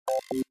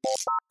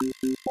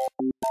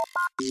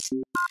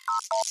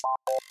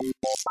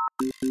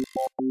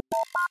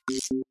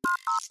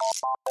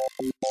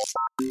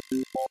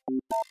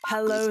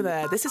Hello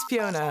there, this is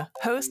Fiona,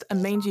 host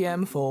and main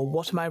GM for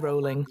What Am I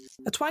Rolling,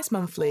 a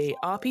twice-monthly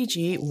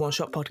RPG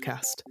one-shot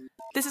podcast.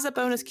 This is a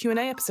bonus Q&A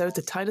episode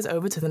to tide us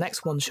over to the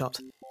next one-shot,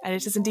 and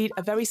it is indeed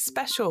a very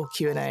special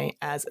Q&A,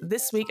 as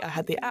this week I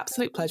had the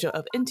absolute pleasure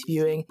of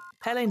interviewing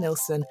Pelle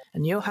Nilsson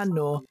and Johan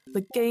Nohr,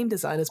 the game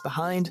designers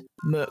behind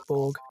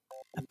MÖRK,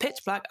 a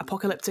pitch-black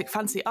apocalyptic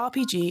fantasy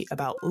RPG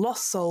about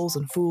lost souls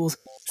and fools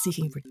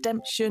seeking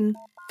redemption,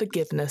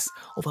 forgiveness,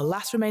 or the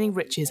last remaining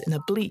riches in a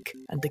bleak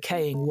and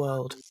decaying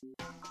world.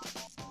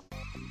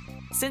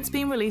 Since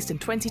being released in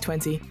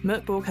 2020,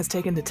 MÖRK has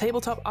taken the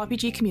tabletop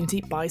RPG community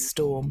by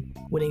storm,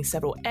 winning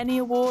several Emmy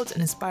Awards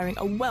and inspiring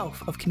a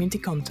wealth of community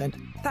content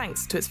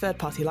thanks to its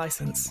third-party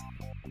license.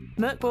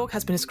 MÖRK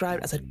has been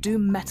described as a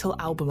doom metal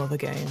album of a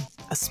game,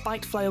 a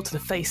spiked flail to the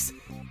face,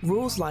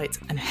 rules light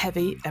and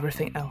heavy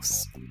everything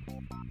else.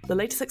 The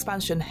latest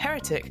expansion,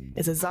 Heretic,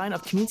 is a design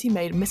of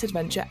community-made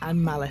misadventure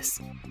and malice,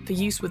 for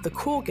use with the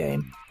core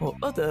game or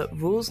other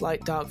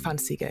rules-light dark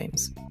fantasy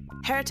games.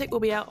 Heretic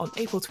will be out on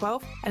April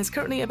 12th and is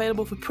currently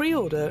available for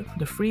pre-order from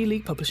the Free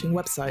League Publishing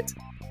website,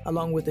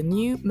 along with the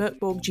new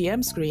MÖRK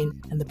GM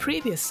screen and the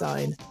previous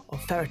sign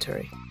of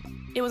Territory.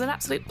 It was an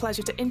absolute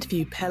pleasure to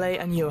interview Pelle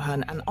and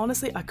Johan, and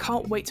honestly, I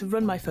can't wait to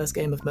run my first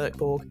game of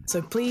MÖRK,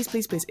 so please,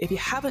 if you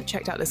haven't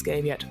checked out this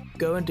game yet,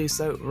 go and do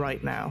so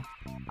right now.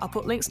 I'll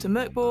put links to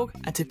MÖRK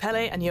and to Pelle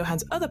and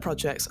Johan's other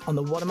projects on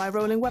the What Am I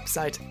Rolling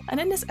website and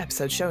in this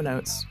episode's show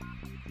notes.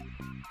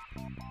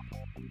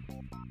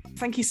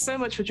 Thank you so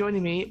much for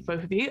joining me,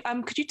 both of you.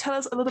 Could you tell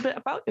us a little bit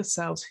about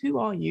yourselves? Who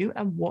are you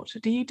and what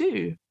do you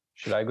do?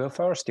 Should I go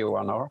first,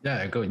 Johan? Or?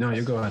 Yeah, go. No,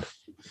 you go ahead.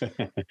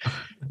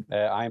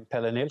 I'm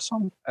Pelle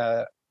Nilsson.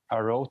 I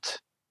wrote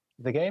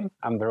the game.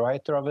 I'm the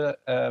writer of a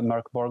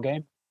MÖRK board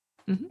game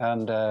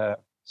and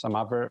some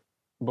other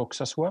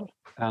books as well.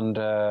 And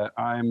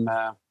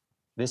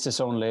this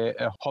is only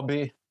a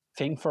hobby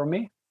thing for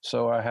me.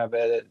 So I have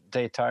a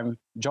daytime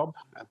job,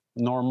 a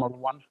normal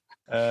one.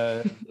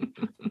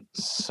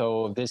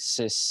 So this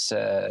is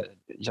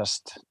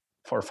just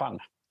for fun,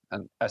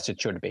 and as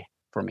it should be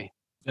for me.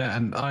 Yeah,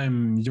 and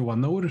I'm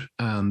Johan Nohr,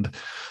 and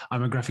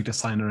I'm a graphic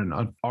designer and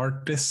an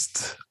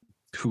artist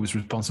who is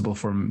responsible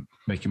for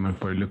making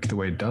MÖRK look the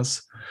way it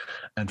does.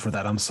 And for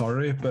that, I'm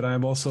sorry, but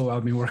I've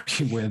been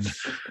working with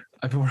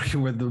a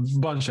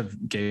bunch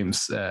of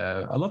games,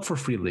 a lot for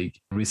Free League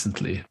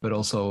recently, but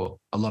also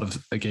a lot of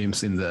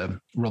games in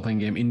the role-playing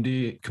game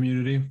indie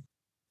community.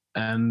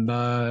 And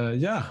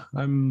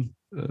I'm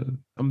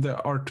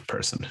the art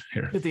person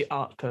here. You're the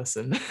art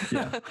person.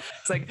 Yeah.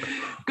 It's like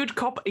good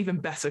cop, even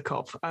better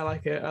cop. I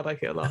like it a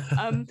lot.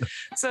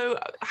 So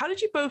how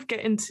did you both get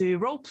into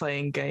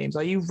role-playing games?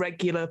 Are you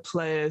regular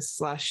players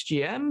 /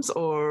 GMs,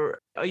 or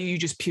are you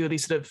just purely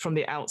sort of from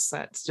the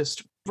outset,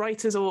 just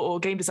writers or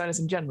game designers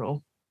in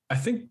general? I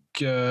think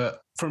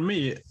for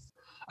me,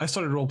 I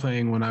started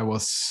role-playing when I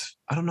was,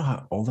 I don't know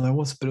how old I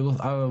was, but it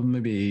was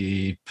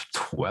maybe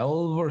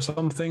 12 or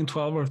something,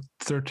 12 or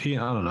 13.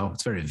 I don't know.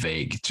 It's very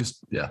vague.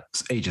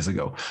 It's ages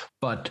ago.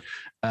 But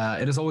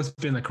it has always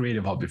been a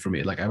creative hobby for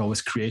me. Like I've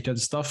always created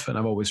stuff and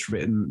I've always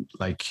written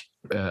like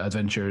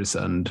adventures.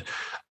 And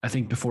I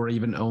think before I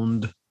even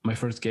owned my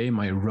first game,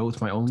 I wrote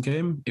my own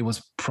game. It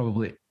was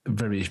probably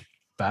very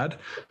bad,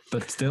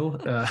 but still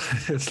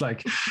it's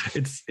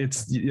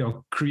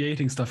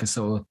creating stuff is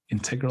so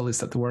integral, is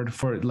that the word,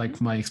 for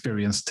like my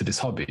experience to this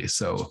hobby.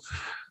 So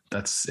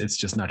it's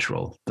just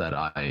natural that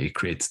I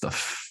create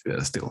stuff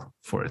still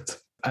for it.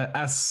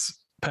 As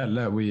Pelle,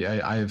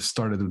 I've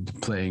started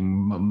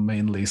playing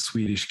mainly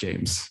Swedish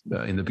games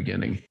in the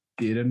beginning.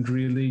 Didn't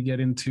really get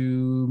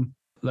into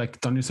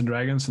like Dungeons and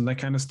Dragons and that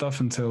kind of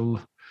stuff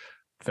until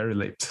very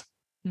late.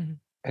 Mm-hmm.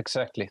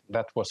 Exactly.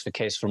 That was the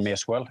case for me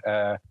as well.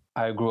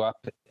 I grew up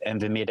in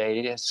the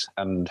mid-80s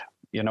and,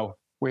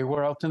 we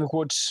were out in the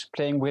woods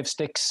playing with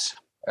sticks,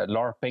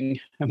 LARPing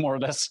more or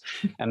less.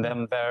 And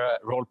then the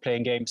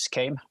role-playing games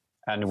came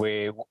and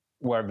we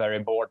were very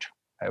bored.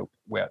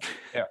 We had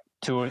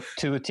two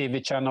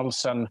TV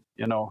channels and,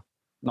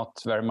 not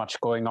very much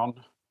going on.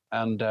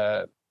 And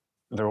the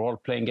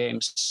role-playing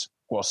games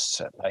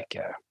was like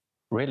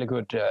really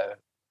good.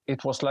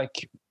 It was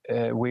like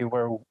we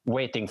were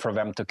waiting for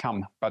them to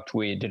come, but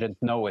we didn't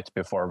know it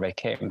before they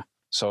came.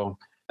 So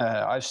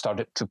I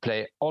started to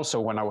play also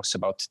when I was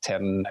about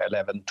 10,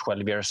 11,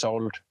 12 years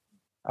old.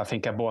 I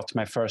think I bought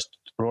my first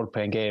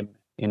role-playing game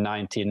in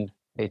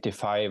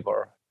 1985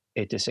 or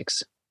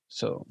 86.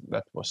 So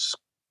that was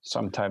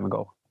some time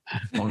ago.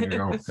 Long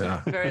ago,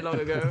 yeah. Very long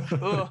ago.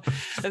 Oh,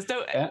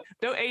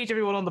 don't age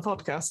everyone on the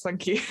podcast,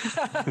 thank you.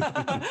 So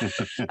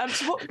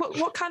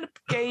what kind of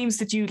games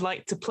did you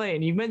like to play?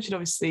 And you mentioned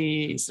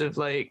obviously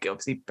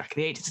back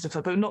in the 80s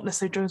stuff, but not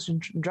necessarily Dungeons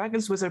and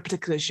Dragons. Was there a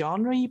particular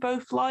genre you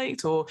both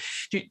liked, or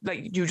you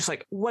were just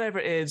like, whatever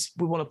it is,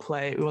 we want to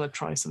play it, we want to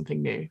try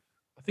something new?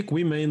 I think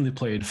we mainly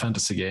played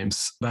fantasy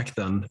games back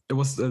then. It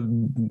was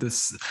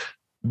this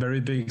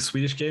very big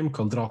Swedish game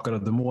called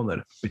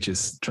data-rte-preserve-empty, which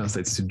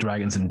translates to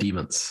dragons and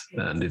demons,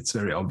 and it's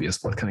very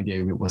obvious what kind of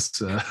game it was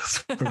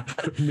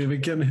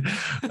mimicking.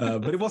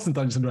 But it wasn't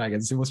Dungeons and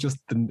Dragons. It was just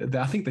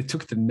I think they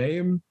took the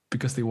name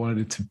because they wanted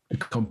it to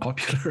become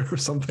popular or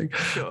something.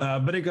 Sure.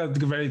 But it got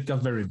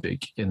very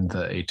big in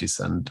the 80s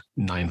and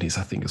 90s,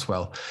 I think, as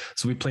well.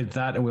 So we played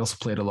that, and we also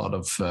played a lot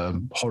of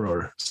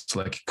horror, so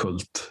like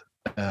Cult.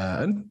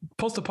 And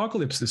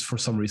post-apocalypse is for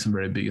some reason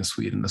very big in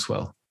Sweden as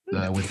well.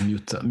 With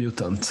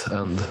Mutant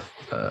and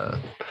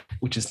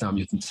which is now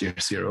Mutant Year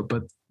Zero,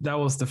 but that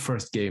was the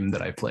first game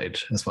that I played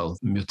as well,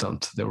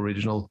 Mutant, the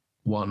original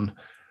one.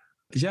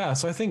 Yeah,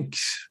 so I think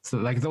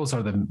like those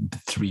are the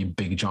three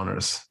big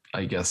genres,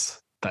 I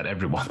guess, that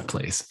everyone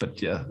plays.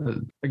 But yeah,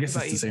 I guess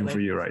it's the same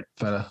for you, right?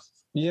 But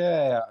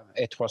yeah,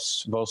 it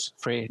was those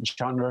three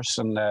genres,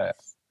 and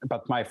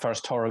but my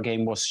first horror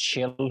game was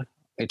Chill.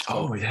 It's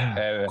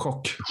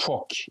called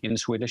Chock in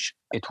Swedish.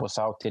 It was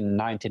out in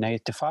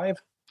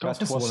 1985. That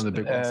was one of the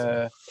big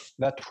ones.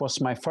 That was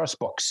my first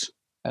box,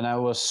 and I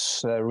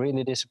was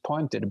really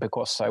disappointed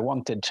because I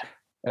wanted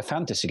a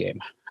fantasy game.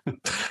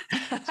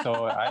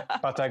 So, I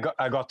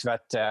got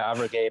that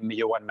other game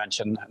Johan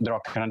mentioned,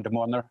 Drakar and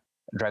Demoner,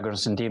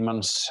 Dragons and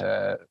Demons,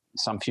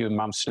 some few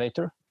months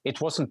later.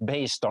 It wasn't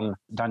based on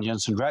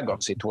Dungeons and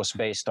Dragons. It was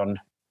based on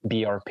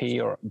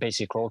BRP or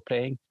basic role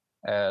playing,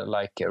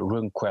 like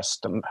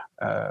RuneQuest and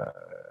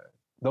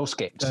those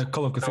games.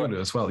 Call of Cthulhu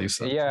as well, you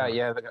said.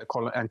 Yeah,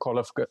 and Call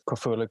of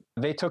Cthulhu.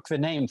 They took the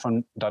name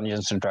from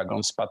Dungeons and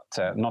Dragons, but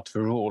not the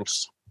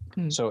rules.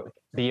 So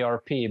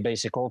BRP,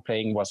 basic role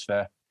playing, was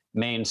the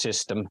main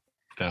system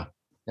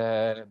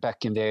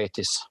back in the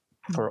 80s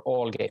for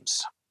all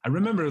games. I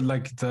remember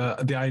like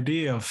the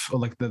idea of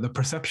like the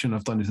perception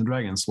of Dungeons and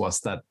Dragons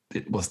was that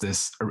it was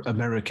this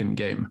American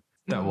game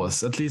that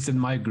was, at least in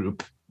my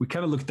group, we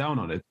kind of looked down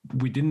on it.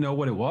 We didn't know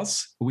what it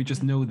was. We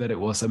just knew that it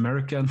was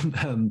American,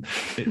 and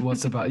it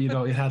was about,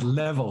 it had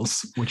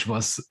levels, which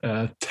was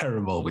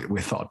terrible.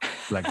 We thought,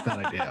 like,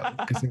 that idea,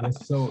 because it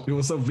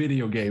was so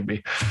video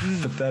gamey.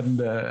 But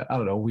then I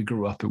don't know, we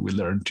grew up and we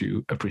learned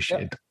to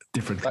appreciate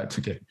different types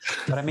of games.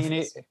 But I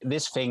mean,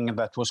 this thing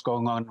that was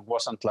going on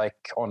wasn't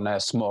like on a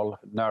small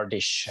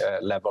nerdish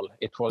level.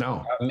 It was.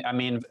 No. I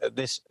mean,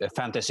 this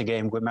fantasy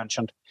game we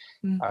mentioned,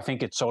 I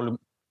think it sold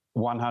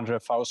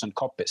 100,000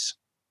 copies.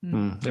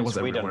 It was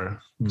Sweden.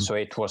 Everywhere. So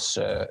it was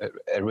a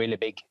really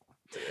big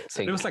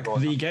thing. It was like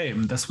the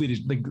game, the Swedish,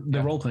 like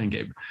the role-playing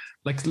game.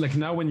 Like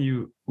now when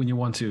you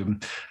want to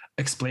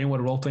explain what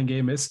a role-playing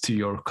game is to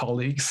your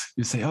colleagues,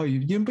 you say,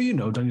 you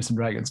know Dungeons and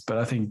Dragons. But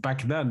I think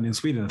back then in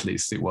Sweden, at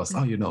least, it was,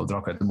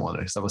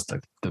 Drakar-te-preserve-empty. That was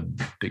like the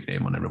big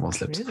name on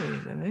everyone's lips. Really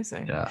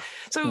amazing. Yeah.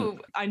 So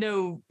I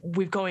know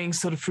we're going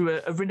sort of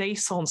through a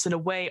renaissance in a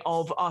way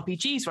of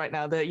RPGs right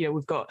now. That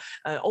we've got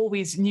all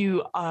these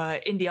new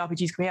indie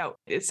RPGs coming out.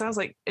 It sounds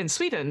like in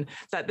Sweden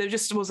that there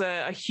just was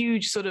a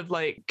huge sort of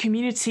like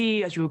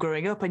community as you were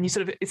growing up, and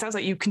it sounds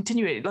like you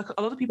continue it. Like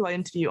a lot of people I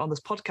interview on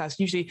this podcast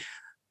usually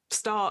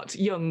start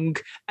young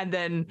and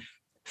then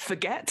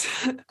forget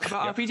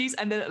about RPGs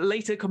and then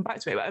later come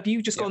back to it. But have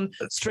you just gone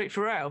straight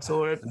throughout,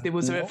 or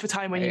was there a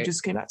time when you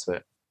just came back to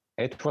it?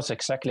 It was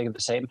exactly the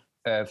same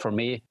for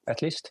me,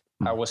 at least.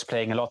 I was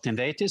playing a lot in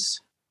the 80s,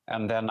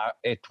 and then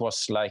it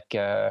was like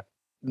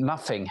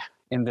nothing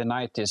in the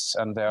 90s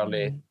and the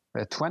early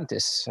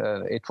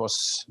 20s. It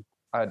was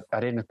I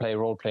didn't play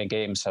role-playing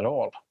games at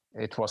all.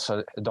 It was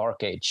a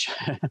dark age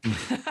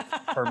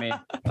for me.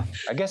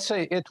 I guess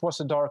it was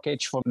a dark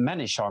age for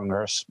many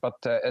genres, but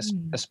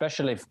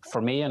especially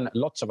for me and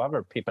lots of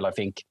other people, I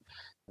think,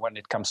 when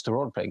it comes to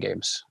role-playing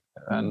games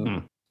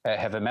and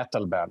heavy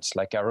metal bands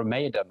like Iron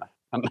Maiden.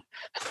 And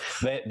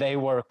they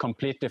were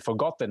completely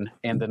forgotten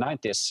in the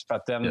 90s,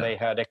 but then they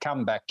had a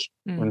comeback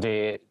in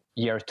the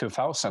year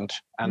 2000,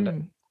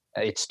 and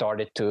it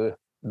started to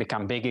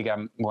become big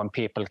again when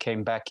people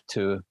came back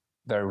to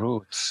their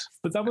roots.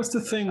 But that was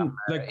the thing,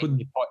 like with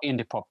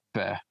indie pop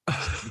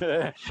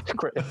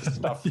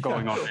stuff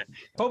going on.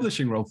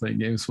 Publishing role-playing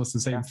games was the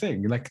same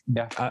thing. Like,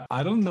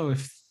 I don't know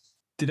if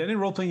did any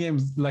role-playing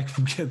games like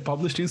get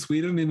published in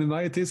Sweden in the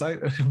 90s?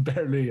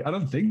 I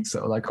don't think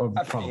so. Like,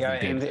 probably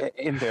in the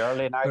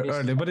early 90s.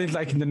 Early, but it's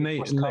like in the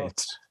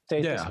late.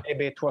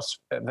 Maybe it was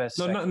the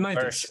not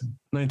 90s.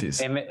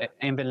 90s.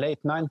 In the late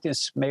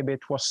 90s, maybe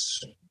it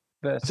was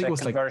the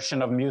second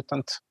version of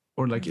Mutant.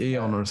 Or like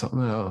Aeon or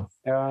something.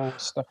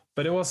 Stuff.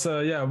 But it was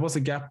it was a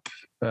gap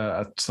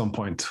at some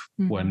point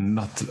when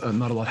not a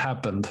lot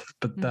happened.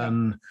 But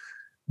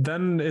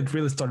then it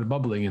really started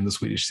bubbling in the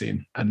Swedish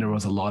scene, and there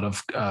was a lot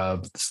of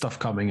stuff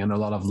coming and a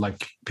lot of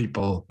like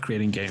people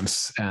creating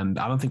games. And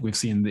I don't think we've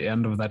seen the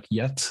end of that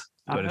yet.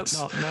 But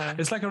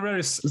it's like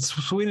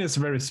Sweden is a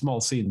very small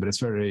scene, but it's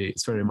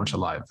very much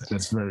alive. And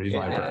it's very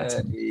vibrant.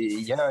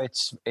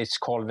 It's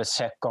called the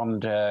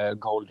second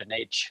golden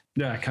age.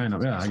 Yeah, kind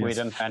of. Yeah,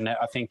 Sweden, and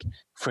I think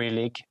Free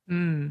League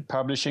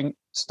Publishing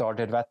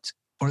started that.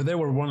 Or they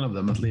were one of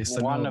them at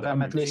least. One of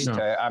them at least.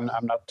 I'm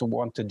not to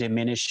want to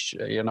diminish,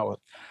 No.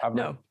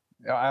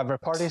 other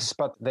parties,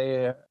 but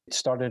they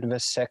started the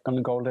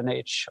second golden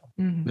age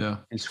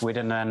in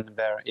Sweden, and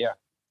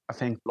I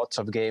think lots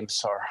of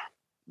games are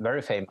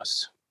very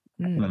famous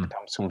when it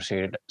comes from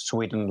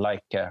Sweden,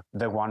 like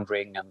The One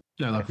Ring and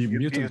like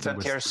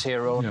Mutant Year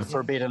Zero,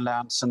 Forbidden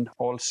Lands, and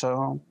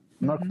also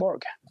MÖRK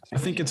BORG. I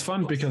think it's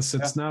fun because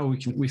it's now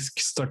we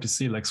start to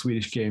see like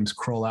Swedish games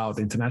crawl out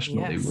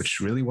internationally, which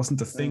really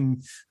wasn't a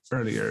thing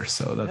earlier.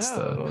 So that's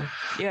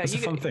that's a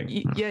fun thing.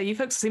 You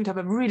folks seem to have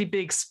a really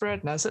big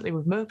spread now, certainly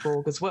with MÖRK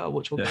BORG as well,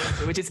 which we'll go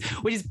into,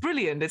 which is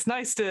brilliant. It's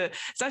nice to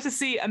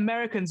see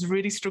Americans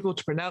really struggle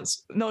to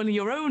pronounce not only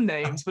your own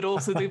names but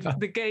also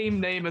the game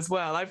name as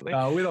well.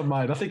 We don't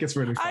mind. I think it's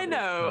really funny.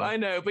 I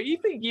know, but you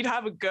think you'd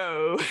have a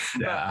go.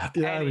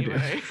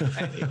 Anyway.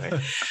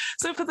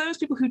 So for those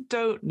people who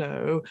don't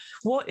know,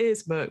 what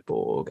is MÖRK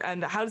BORG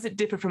and how does it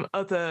differ from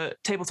other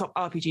tabletop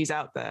RPGs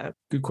out there?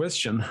 Good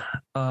question.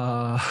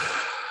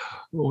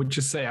 What would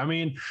you say? I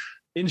mean,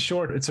 in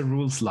short, it's a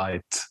rules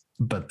light,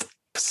 but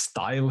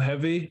style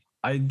heavy,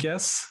 I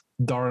guess.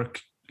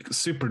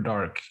 Super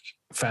dark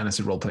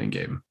fantasy role-playing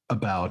game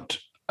about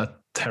a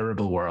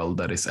terrible world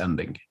that is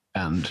ending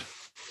and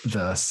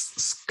the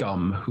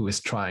scum who is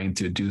trying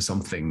to do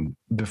something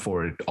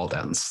before it all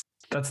ends.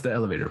 That's the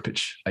elevator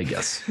pitch, I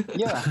guess.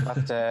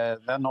 But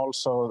then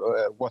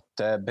also what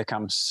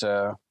becomes,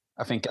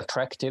 I think,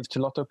 attractive to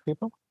a lot of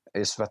people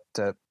is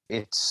that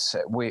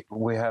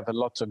we have a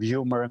lot of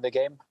humor in the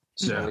game.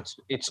 So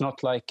it's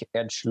not like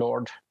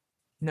edgelord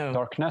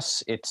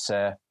darkness. It's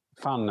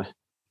fun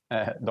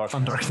darkness.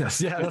 Fun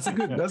darkness. Yeah,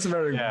 that's a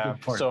very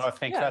good point. So I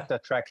think that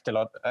attracts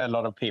a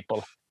lot of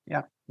people.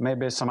 Yeah,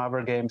 maybe some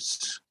other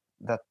games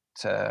that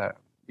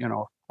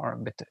are a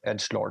bit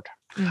edgelord.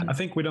 I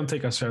think we don't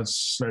take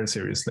ourselves very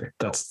seriously.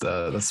 That's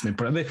the main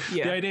point.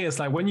 The idea is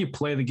like when you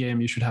play the game,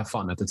 you should have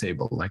fun at the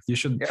table. Like you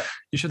should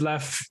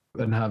laugh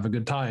and have a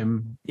good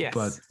time. Yes.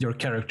 But your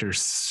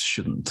characters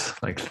shouldn't.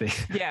 Like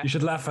you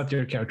should laugh at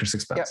your character's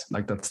expense.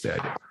 Like that's the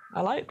idea.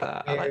 I like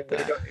that.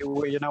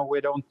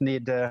 We don't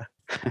need.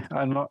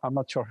 I'm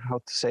not sure how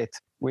to say it.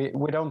 We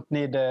don't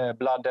need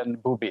blood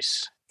and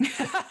boobies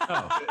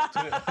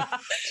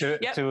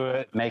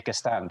to make a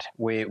stand.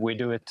 We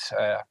do it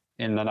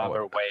in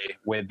another way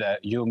with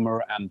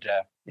humor and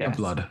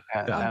blood.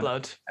 And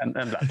blood. And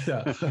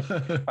blood.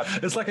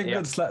 It's like a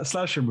good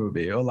slasher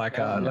movie or like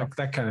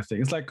that kind of thing.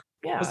 It's like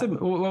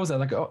what was that?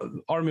 Like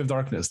Army of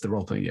Darkness, the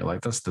role playing game.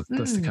 Like that's the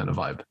kind of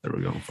vibe that we're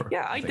going for.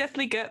 Yeah, I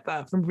definitely get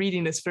that from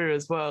reading this through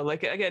as well.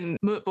 Like again,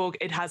 MÖRK BORG,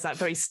 it has that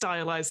very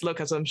stylized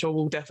look, as I'm sure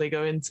we'll definitely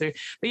go into.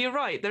 But you're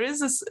right, there is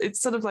this. It's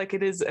sort of like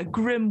it is a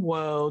grim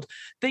world.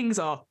 Things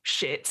are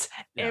shit.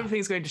 Yeah.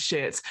 Everything's going to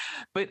shit.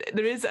 But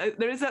there is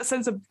that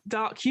sense of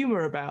dark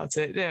humor about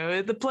it. You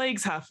know, the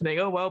plague's happening.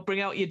 Oh well,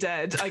 bring out your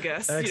dead, I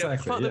guess.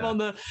 Exactly. Put them on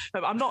the.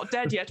 I'm not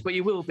dead yet, but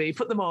you will be.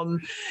 Put them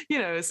on.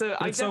 So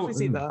I definitely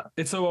see that.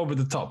 It's so over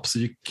the top, so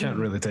you can't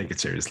really take it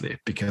seriously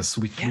because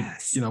we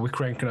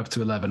crank it up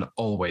to 11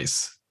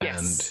 always.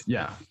 Yes.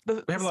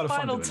 And we have a lot of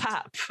fun. The final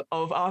tap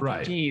of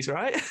RPGs,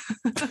 right?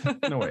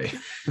 In a way.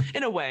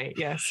 In a way,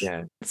 yes,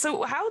 yeah.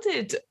 So how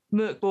did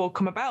MÖRK BORG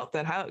come about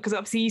then? Because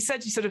obviously you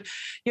said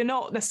you're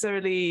not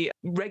necessarily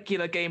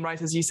regular game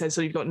writers. You said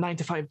so you've got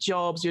 9-to-5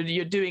 jobs.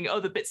 You're doing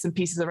other bits and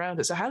pieces around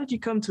it. So how did you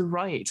come to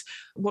write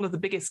one of the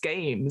biggest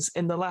games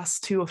in the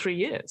last 2 or 3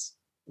 years?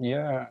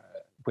 Yeah.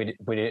 We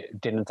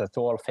didn't at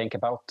all think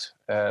about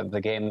the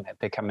game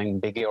becoming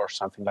bigger or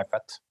something like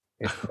that.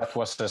 That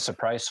was a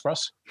surprise for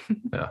us.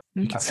 Yeah,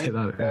 you can say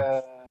that.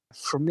 Yeah.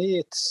 For me,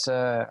 it's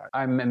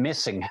I'm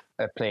missing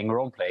playing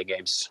role-play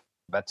games.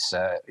 That's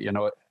a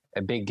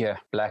big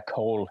black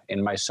hole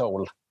in my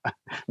soul.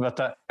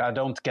 But I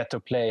don't get to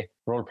play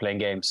role-playing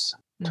games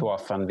too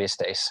often these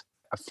days.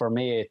 For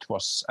me,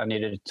 I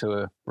needed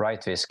to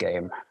write this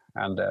game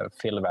and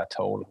fill that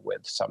hole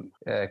with some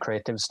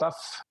creative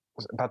stuff.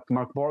 But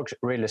MÖRK BORG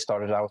really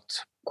started out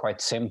quite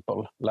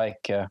simple.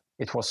 Like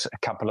it was a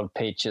couple of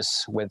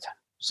pages with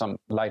some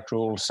light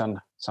rules and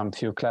some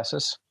few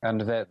classes.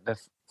 And the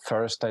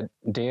first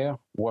idea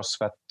was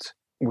that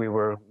we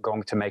were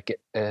going to make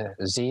a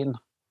zine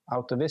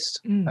out of this.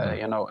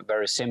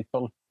 Very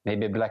simple,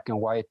 maybe black and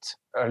white,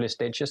 early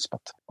stages,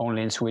 but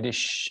only in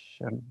Swedish,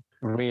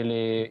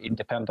 really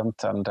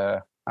independent and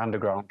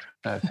underground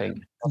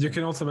thing. You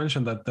can also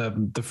mention that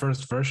the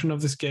first version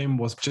of this game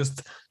was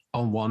just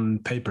on one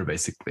paper,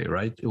 basically,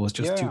 right? It was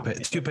just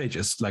two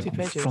pages, like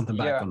front and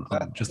back on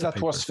just that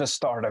paper. Was the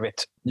start of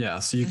it. Yeah,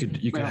 so you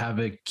could have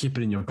it, keep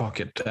it in your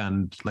pocket,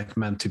 and like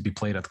meant to be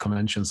played at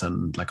conventions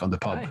and like on the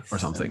pub or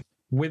something.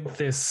 With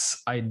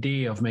this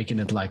idea of making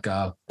it like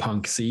a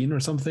punk scene or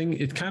something,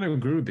 it kind of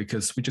grew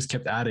because we just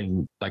kept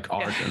adding like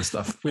art and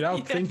stuff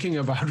without thinking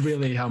about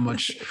really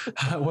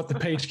what the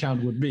page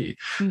count would be.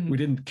 We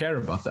didn't care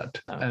about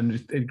that.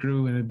 And it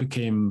grew and it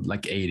became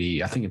like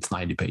 80, I think it's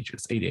 90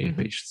 pages, 88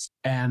 pages.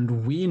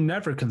 And we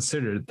never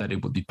considered that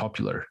it would be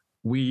popular.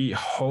 we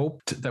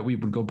hoped that we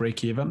would go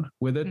break even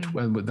with it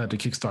when that the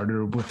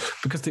Kickstarter,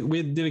 because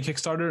we did a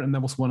Kickstarter, and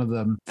that was one of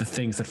the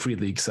things that Free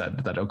League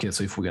said that, okay,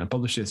 so if we're going to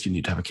publish this, you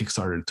need to have a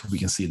Kickstarter so we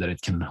can see that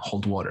it can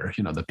hold water,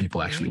 you know, that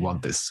people actually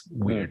want this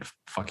weird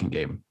fucking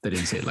game. They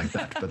didn't say it like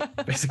that,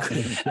 but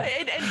basically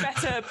in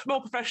better,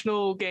 more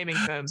professional gaming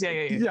terms.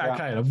 Yeah,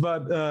 kind of.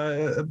 But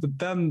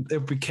then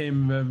it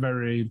became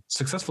very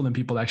successful and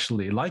people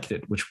actually liked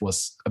it, which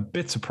was a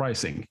bit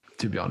surprising,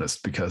 to be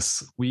honest,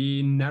 because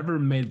we never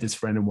made this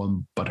for anyone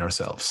but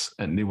ourselves,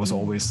 and it was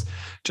always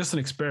just an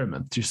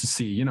experiment, just to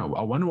see, you know,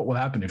 I wonder what will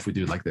happen if we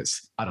do it like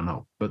this. I don't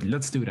know, but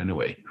let's do it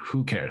anyway.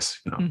 Who cares,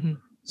 you know?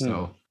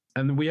 So,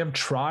 and we have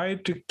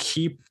tried to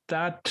keep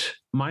that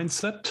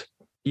mindset,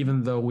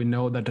 even though we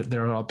know that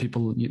there are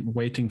people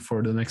waiting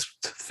for the next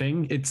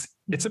thing. It's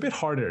a bit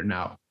harder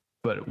now,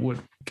 but we'll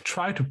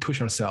try to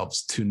push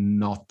ourselves to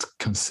not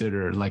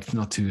consider, like,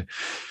 not to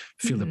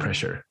feel the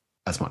pressure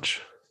as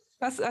much.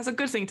 That's a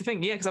good thing to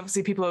think, yeah, because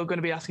obviously people are going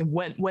to be asking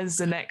when's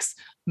the next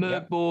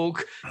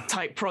BORG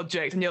type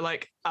project, and you're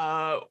like,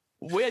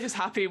 we're just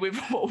happy with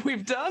what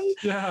we've done.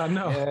 Yeah,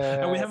 no,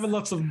 and we have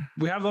lots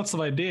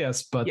of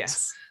ideas, but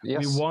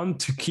we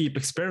want to keep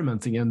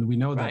experimenting, and we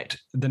know that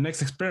the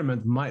next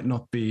experiment might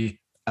not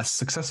be as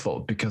successful,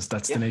 because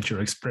that's the nature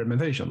of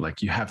experimentation.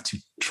 Like, you have to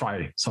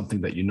try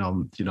something that you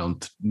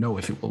don't know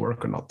if it will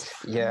work or not.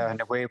 Yeah, and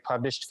we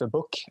published the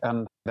book,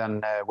 and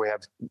then we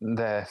have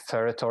the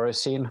territory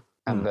scene,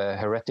 and the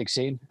heretic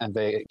scene, and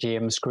the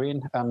GM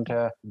screen, and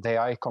the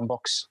icon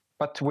box.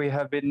 But we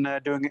have been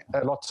doing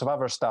lots of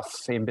other stuff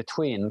in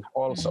between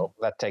also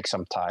that takes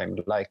some time.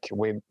 Like,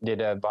 we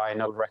did a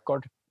vinyl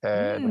record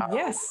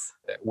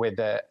with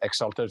the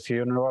Exalted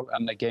Funeral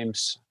and the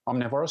Games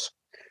Omnivores.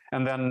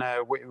 And then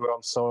we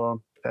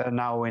also,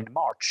 now in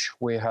March,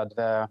 we had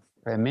the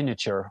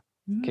miniature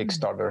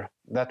Kickstarter.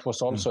 That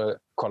was also a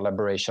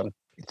collaboration.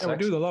 We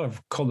do a lot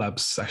of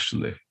collabs,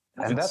 actually.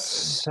 And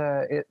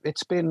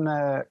it's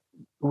been,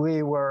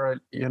 we were,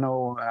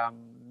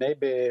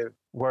 maybe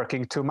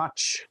working too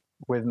much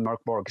with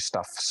BORG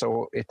stuff.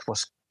 So it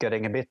was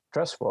getting a bit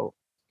stressful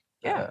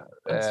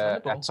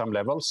at some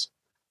levels.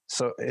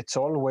 So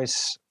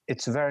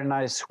it's very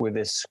nice with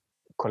these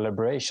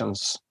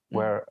collaborations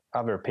where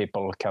other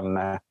people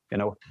can,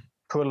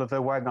 pull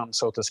the wagon,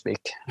 so to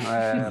speak.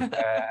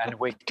 And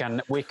we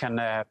can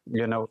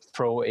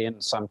throw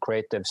in some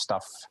creative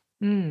stuff.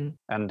 And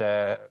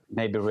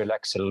maybe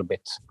relax a little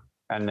bit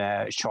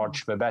and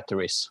charge the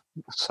batteries.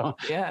 So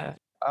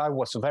I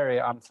was very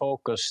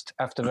unfocused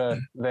after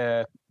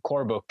the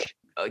core book.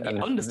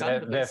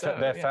 Understandably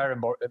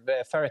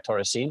the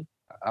territory scene.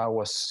 I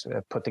was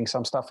putting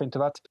some stuff into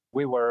that.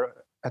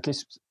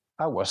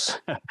 I was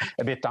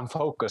a bit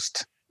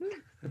unfocused.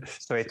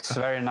 So it's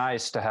very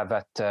nice to have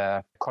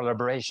that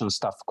collaboration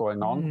stuff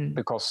going on,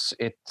 because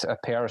it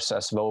appears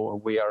as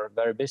though we are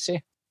very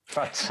busy.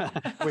 But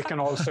we can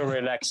also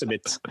relax a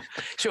bit.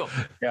 Sure.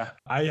 Yeah.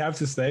 I have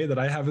to say that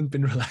I haven't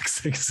been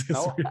relaxing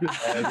since we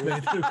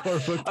made the core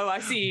book. Oh, I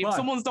see. But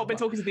someone's not been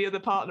talking to the other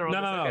partner on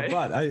this. No.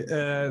 But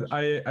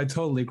I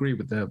totally agree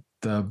with the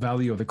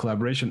value of the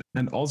collaboration,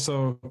 and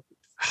also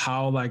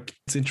how, like,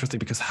 it's interesting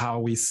because how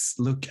we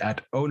look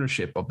at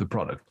ownership of the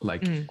product.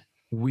 Like,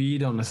 we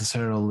don't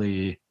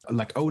necessarily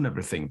own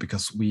everything,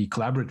 because we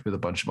collaborate with a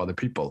bunch of other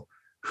people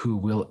who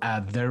will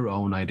add their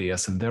own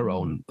ideas and their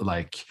own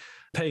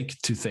take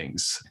to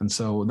things. And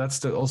so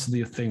that's also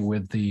the thing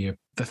with the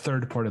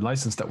third-party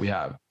license that we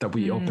have, that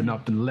we open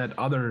up and let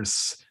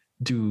others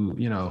do,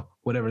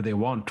 whatever they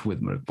want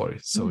with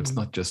MÖRK. So it's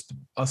not just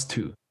us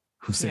two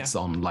who sits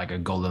on like a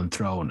golden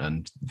throne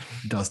and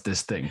does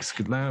these things.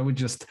 Now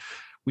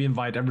we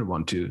invite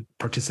everyone to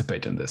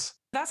participate in this.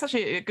 That's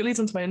actually, it leads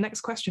on to my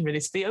next question,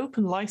 really. So the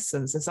open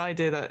license, this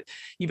idea that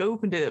you've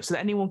opened it up so that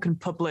anyone can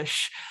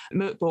publish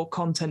MÖRK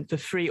content for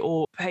free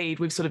or paid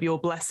with sort of your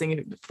blessing,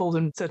 and it falls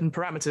in certain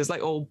parameters,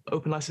 like all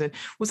open licensing.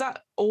 Was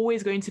that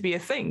always going to be a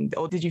thing,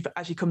 or did you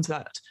actually come to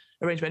that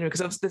arrangement anyway?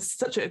 Because there's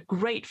such a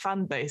great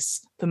fan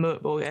base for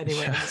MÖRK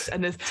anyway,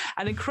 and there's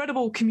an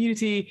incredible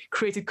community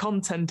created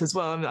content as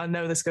well. I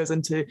know this goes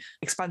into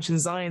expansion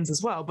designs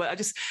as well, but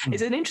it's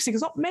an interesting,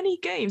 because not many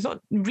games, not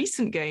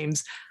recent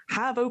games,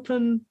 have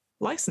open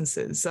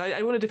licenses. So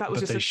I wondered if that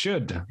was They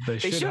should have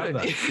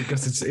that,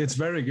 because it's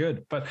very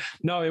good. But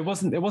no, it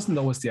wasn't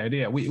always the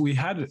idea. We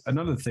had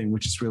another thing,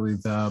 which is really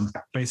the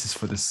basis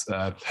for this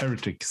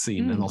heretic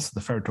scene and also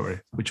the territory,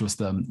 which was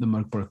the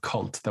MÖRK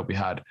cult that we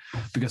had.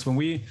 Because when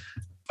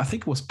I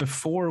think it was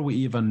before we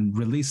even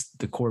released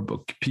the core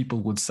book, people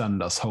would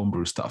send us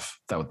homebrew stuff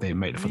that they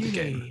made for the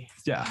game.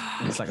 Yeah.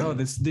 It's like, oh,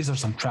 these are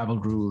some travel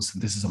rules.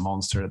 This is a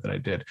monster that I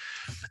did.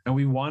 And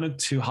we wanted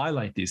to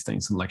highlight these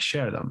things and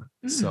share them.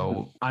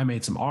 So I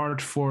made some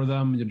art for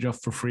them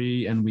just for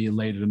free, and we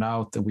laid it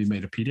out, and we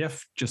made a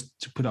PDF just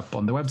to put up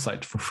on the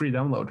website for free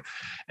download.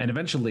 And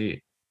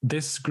eventually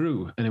this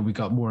grew, and then we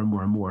got more and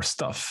more and more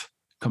stuff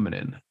coming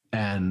in.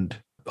 And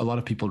a lot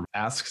of people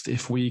asked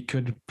if we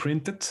could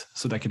print it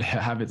so they could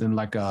have it in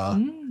like a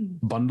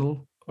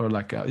bundle or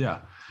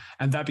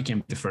and that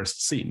became the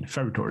first scene,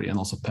 territory, and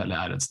also Pelle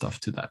added stuff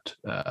to that.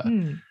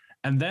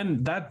 And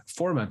then that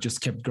format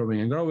just kept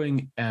growing and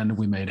growing, and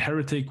we made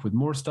Heretic with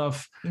more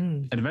stuff.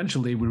 And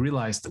eventually we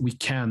realized that we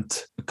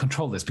can't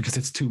control this because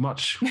it's too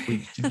much.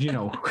 We,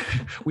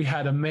 we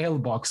had a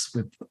mailbox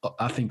with,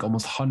 I think,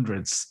 almost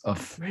hundreds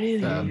of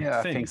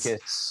I things. think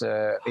it's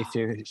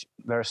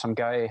there's some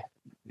guy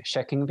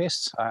checking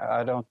this.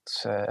 I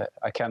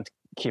can't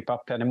keep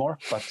up anymore,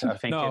 but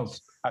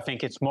I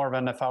think it's more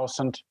than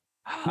 1,000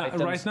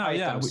 items, right now.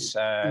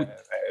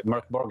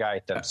 MÖRK BORG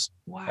items.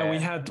 Wow. And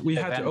we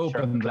had to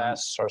open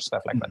class or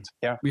stuff like that.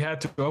 Yeah, we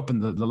had to open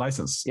the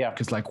license. Yeah,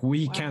 because like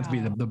we can't be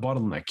the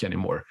bottleneck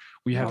anymore.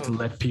 We have to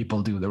let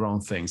people do their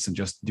own things and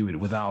just do it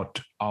without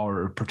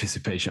our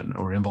participation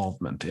or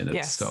involvement in it.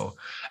 Yes. So,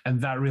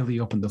 and that really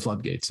opened the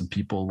floodgates, and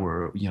people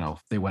were,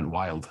 they went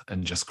wild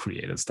and just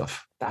created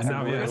stuff.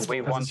 That's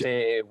we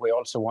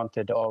also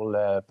wanted all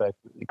the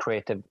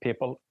creative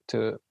people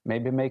to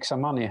maybe make some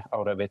money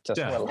out of it as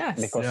well.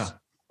 Yes. Because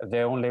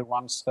the only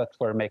ones that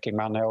were making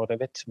money out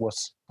of it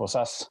was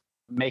us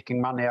making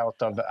money out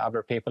of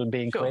other people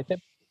being creative.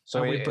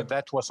 So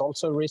that was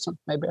also a reason,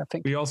 maybe, I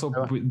think. We also,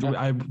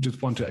 I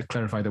just want to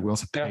clarify that we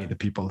also pay the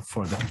people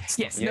for the stuff.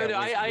 Yes,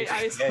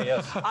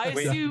 I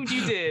assumed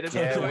you did.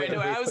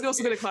 I was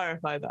also going to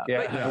clarify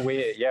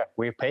that.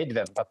 We paid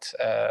them, but...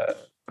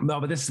 no,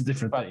 but this is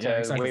different. But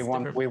exactly.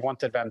 we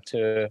wanted them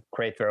to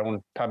create their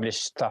own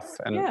published stuff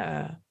and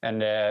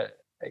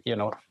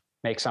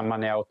make some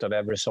money out of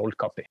every sold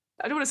copy.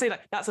 I don't want to say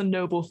like that's a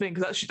noble thing,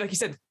 because like you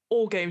said,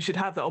 all games should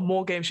have that, or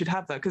more games should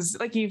have that. Because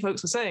like you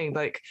folks were saying,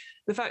 like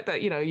the fact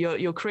that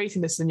you're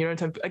creating this in your own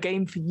time, a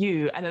game for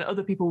you, and then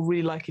other people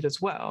really like it as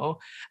well,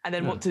 and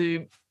then want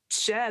to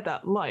share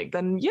that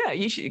then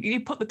you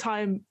put the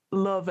time,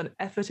 love, and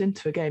effort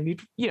into a game.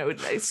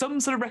 Some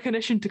sort of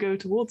recognition to go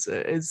towards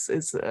it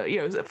is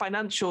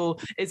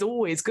financial is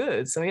always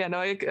good. So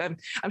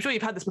I'm sure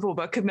you've had this before,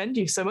 but I commend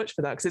you so much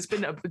for that, because it's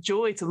been a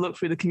joy to look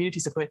through the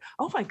community stuff.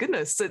 Oh my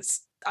goodness,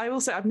 I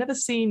will say I've never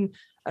seen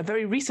a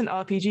very recent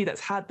RPG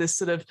that's had this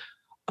sort of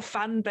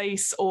fan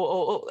base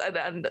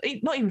and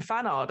not even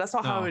fan art. That's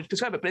not how I would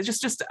describe it, but it's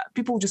just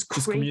people just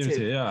creative.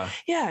 Community,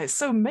 it's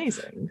so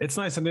amazing. It's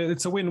nice, and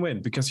it's a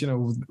win-win, because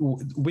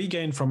we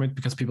gain from it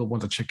because people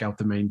want to check out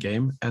the main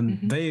game, and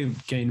they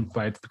gain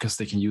by it because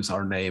they can use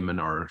our name and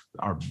our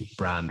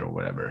brand or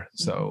whatever.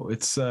 So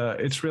it's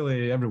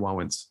really everyone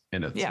wins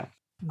in it. Yeah,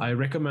 I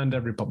recommend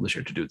every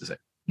publisher to do the same.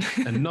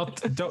 And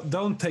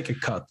don't take a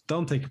cut,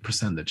 don't take a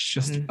percentage,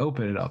 just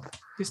open it up,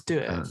 just do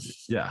it.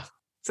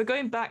 So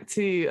going back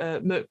to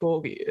MÖRK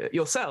BORG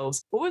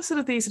yourselves, what were sort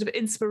of these sort of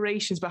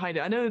inspirations behind it?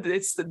 I know that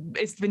it's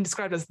been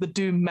described as the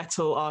doom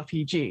metal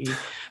RPG,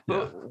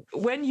 but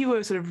when you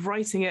were sort of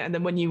writing it, and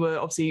then when you were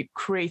obviously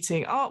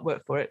creating artwork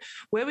for it,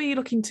 where were you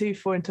looking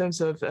for in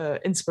terms of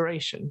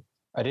inspiration?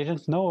 I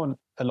didn't know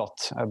a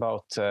lot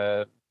about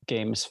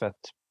games that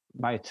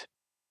might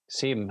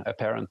seem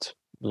apparent,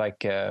 like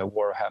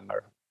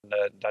Warhammer,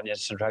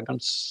 Dungeons and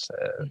Dragons,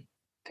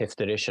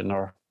 5th edition,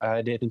 or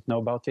I didn't know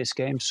about these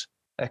games.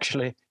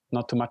 Actually,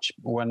 not too much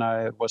when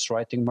I was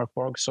writing MÖRK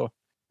BORG. So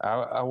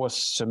I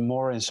was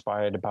more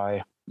inspired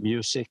by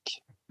music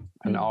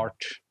and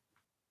art,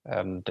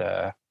 and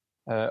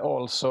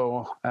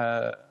also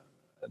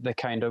the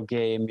kind of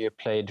game you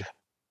played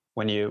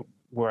when you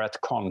were at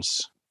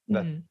cons,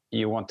 that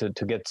you wanted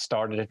to get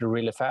started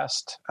really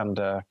fast and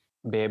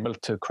be able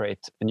to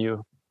create a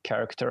new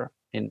character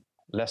in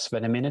less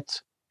than a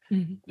minute.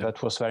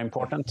 That was very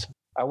important.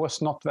 I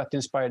was not that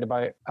inspired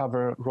by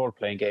other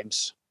role-playing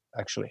games,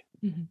 actually.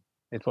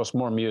 It was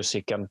more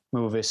music and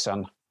movies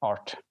and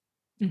art.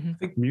 I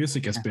think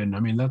music has been,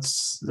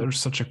 there's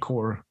such a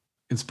core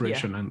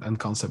inspiration and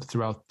concept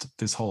throughout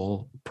this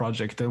whole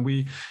project.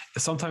 And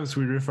sometimes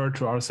we refer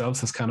to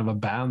ourselves as kind of a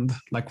band,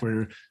 like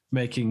when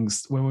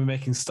we're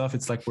making stuff,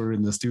 it's like we're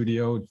in the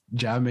studio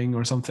jamming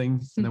or something.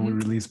 And then we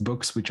release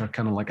books, which are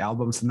kind of like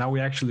albums. And now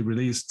we've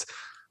released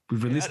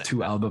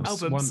 2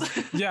 albums.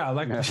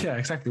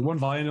 Exactly. One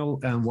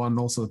vinyl and one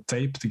also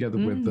tape together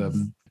with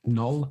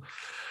Nohr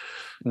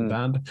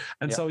band.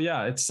 And so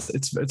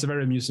it's a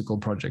very musical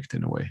project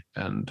in a way,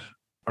 and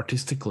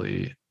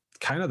artistically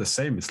kind of the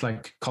same. It's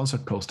like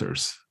concert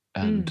posters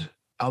and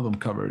album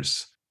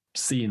covers,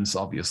 scenes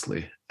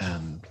obviously,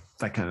 and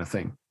that kind of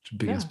thing. It's a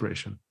big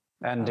inspiration.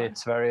 And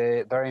it's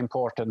very, very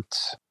important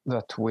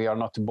that we are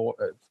not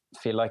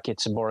feel like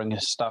it's a boring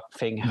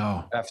thing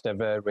after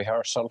the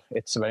rehearsal.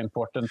 It's very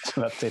important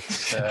that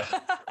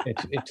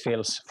it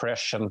feels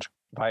fresh and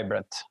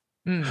vibrant.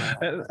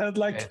 And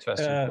like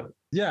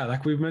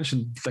like we've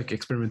mentioned, like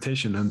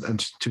experimentation and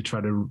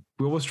to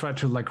we always try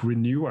to like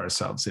renew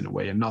ourselves in a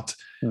way, and not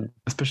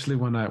especially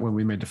when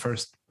we made the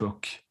first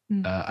book.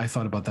 I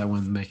thought about that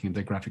when making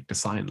the graphic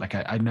design. Like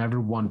I never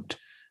want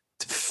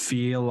to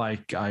feel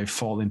like I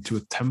fall into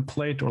a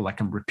template or like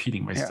I'm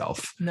repeating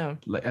myself. No.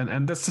 Like,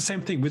 and that's the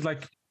same thing with,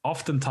 like,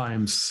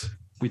 oftentimes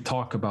we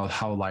talk about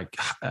how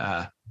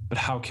but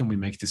how can we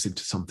make this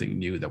into something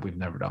new that we've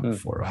never done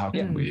before? Or how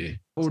can we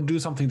do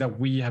something that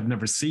we have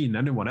never seen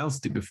anyone else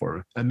do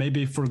before? And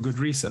maybe for a good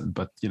reason,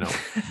 but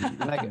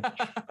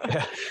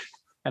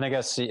And I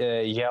guess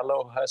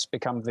yellow has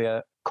become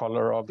the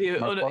color of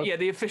MÖRK.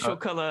 The official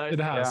color. It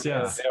has,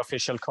 yeah. The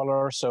official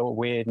color. So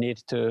we need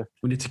to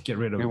get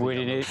rid of it.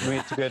 We need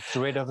to get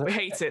rid of we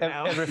hate it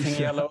now.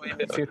 Everything yellow in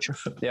the future.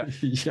 Yeah.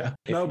 Yeah.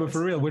 No, but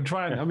for real, we're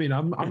trying. I mean,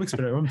 I'm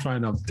experimenting. I'm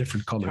trying out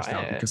different colors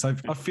now because I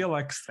feel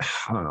like,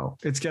 I don't know,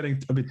 it's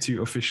getting a bit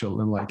too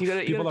official, and like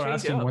people are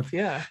asking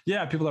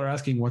people are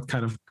asking what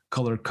kind of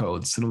color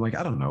codes, and I'm like,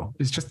 I don't know.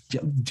 It's just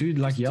do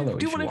like yellow.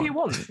 Do whatever you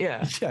want.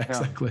 Yeah. Yeah,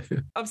 exactly.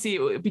 Obviously,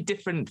 it would be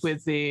different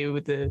with the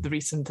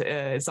recent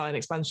Zion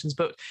expansions,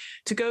 but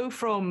to go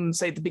from,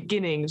 say, the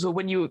beginnings, or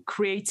when you were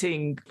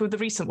creating with the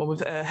recent one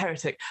with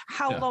Heretic,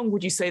 how long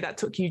would you say that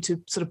took you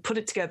to sort of put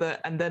it together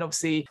and then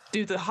obviously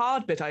do the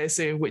hard bit, I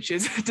assume, which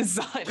is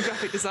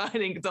graphic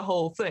designing the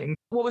whole thing?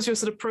 What was your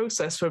sort of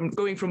process from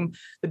going from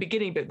the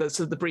beginning bit,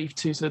 sort of the brief,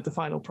 to sort of the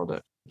final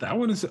product? That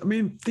one is, I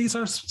mean, these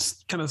are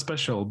kind of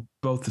special,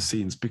 both the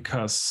scenes,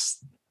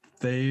 because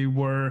they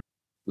were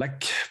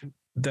like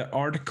the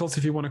articles,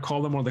 if you want to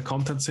call them, or the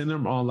contents in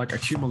them, are like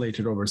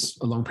accumulated over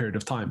a long period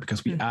of time,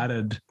 because we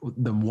added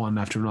them one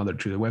after another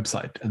to the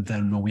website. And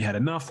then when we had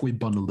enough, we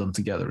bundled them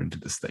together into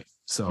this thing.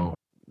 So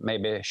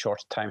maybe a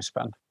short time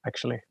span,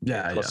 actually.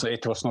 Yeah.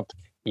 It was not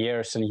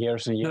years and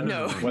years and years.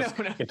 No.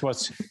 It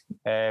was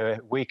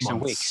weeks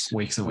and weeks.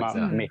 Weeks and weeks.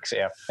 Weeks,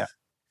 yeah.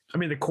 I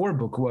mean, the core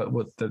book,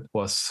 what that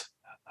was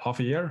half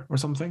a year or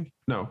something?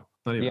 No,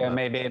 not even. Yeah,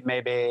 that.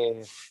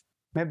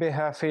 maybe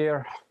half a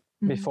year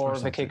before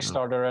the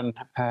Kickstarter and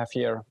half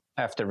year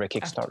after the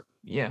Kickstarter.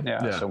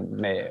 Yeah. So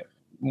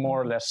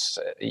more or less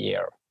a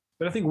year.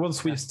 But I think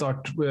once we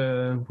start,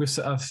 I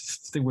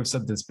think we've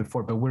said this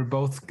before, but we're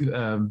both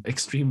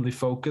extremely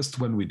focused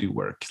when we do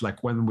work.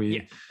 Like when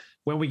we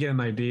get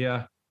an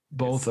idea,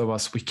 both of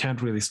us, we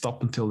can't really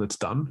stop until it's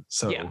done.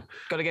 So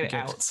got to get it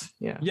out.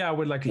 Yeah,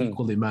 we're like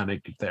equally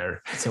manic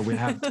there. So we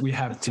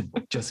have to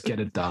just get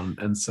it done.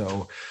 And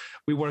so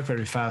we work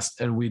very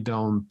fast, and we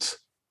don't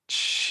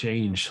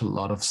change a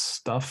lot of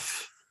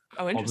stuff.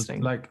 Oh,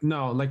 interesting.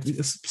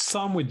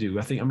 Some we do.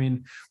 I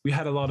mean, we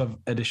had a lot of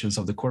editions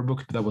of the core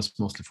book, but that was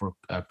mostly for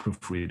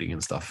proofreading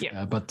and stuff.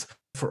 Yeah. But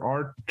for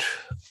art,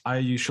 I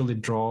usually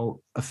draw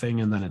a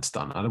thing and then it's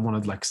done. I don't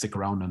want to like stick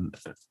around and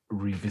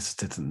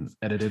revisit it and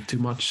edit it too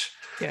much.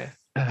 Yeah.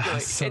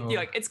 It's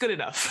good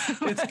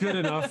enough. It's good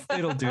enough.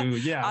 It'll do.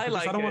 Yeah. I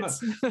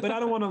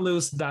don't want to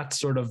lose that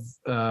sort of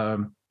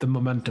the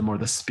momentum or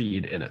the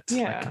speed in it.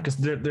 Yeah. Because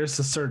there's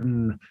a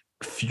certain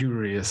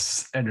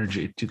furious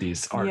energy to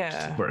these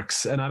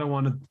artworks, and I don't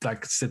want to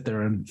like sit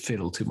there and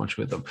fiddle too much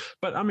with them.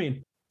 But I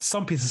mean,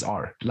 some pieces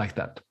are like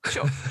that.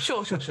 Sure.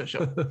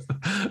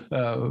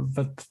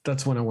 But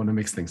that's when I want to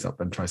mix things up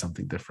and try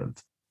something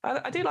different.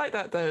 I do like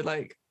that though.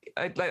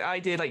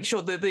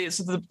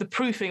 The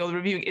proofing or the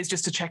reviewing is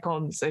just to check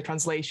on, say,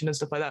 translation and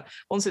stuff like that.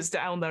 Once it's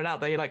down there and out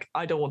there, you're like,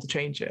 I don't want to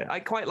change it. I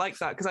quite like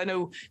that, because I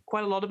know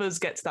quite a lot of us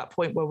get to that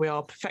point where we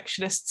are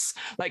perfectionists.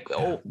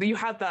 Or you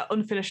have that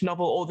unfinished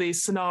novel or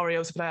these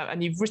scenarios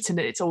and you've written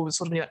it. It's always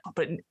sort of like,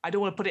 but I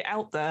don't want to put it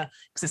out there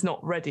because it's not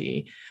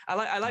ready.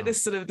 I like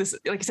this sort of this,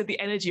 like you said,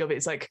 the energy of it.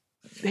 It's like,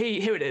 hey,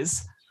 here it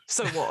is.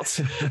 So what?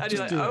 And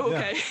you're like,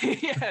 okay,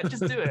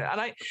 just do it.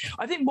 And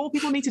I think more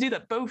people need to do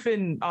that, both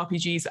in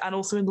RPGs and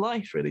also in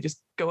life, really.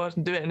 Just go out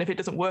and do it. And if it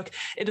doesn't work,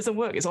 it doesn't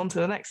work. It's on to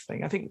the next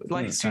thing. I think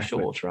life's too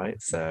short,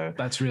 right? So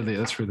that's really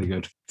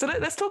good. So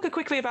let's talk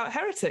quickly about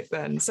Heretic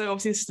then. So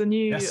obviously it's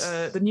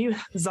the new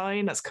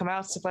design that's come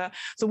out. So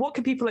what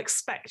can people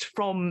expect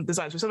from the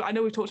designs? So I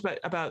know we've talked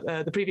about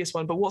the previous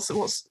one, but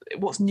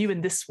what's new in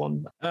this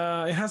one?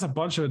 It has a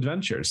bunch of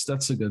adventures.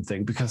 That's a good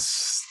thing,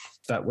 because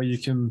that way you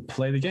can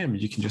play the game.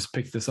 You can just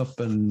pick this up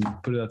and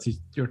put it at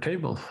your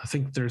table. I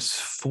think there's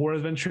 4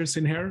 adventures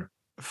in here,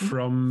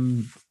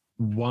 from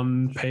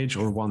one page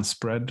or one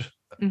spread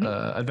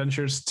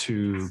adventures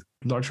to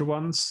larger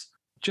ones.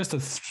 Just a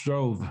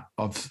trove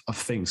of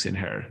things in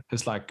here.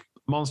 It's like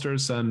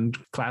monsters and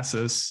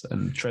classes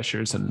and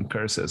treasures and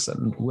curses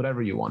and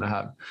whatever you want to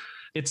have.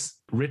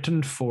 It's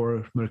written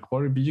for MÖRK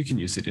BORG, but you can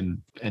use it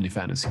in any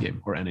fantasy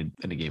game or any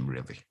game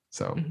really.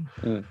 So.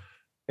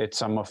 It's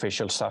some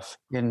official stuff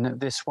in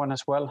this one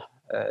as well,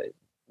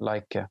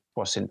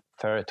 was in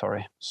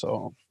Territory.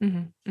 So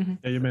Yeah,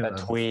 you made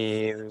that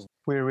we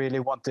really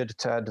wanted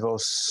to add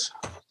those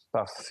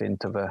stuff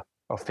into the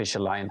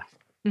official line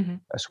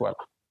as well.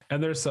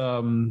 And there's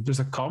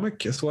a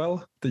comic as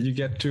well that you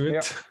get to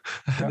it.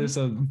 Yeah. There's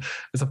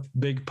a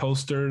big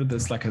poster.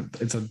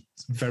 It's a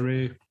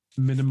very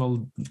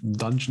minimal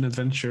dungeon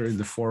adventure in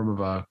the form of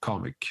a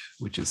comic,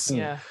 which is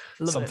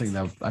something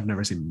that I've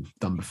never seen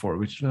done before,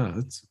 which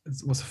it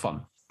was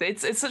fun.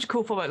 It's such a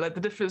cool format, like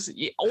the difference,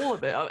 all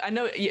of it. I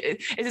know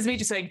it is me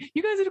just saying,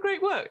 you guys did a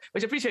great work,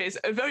 which I appreciate. It's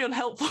very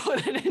unhelpful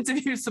in an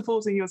interview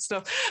supporting your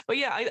stuff. But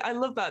yeah, I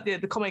love that,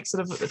 the comic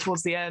sort of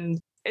towards the end.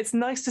 It's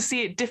nice to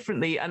see it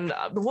differently. And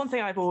the one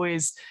thing I've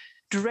always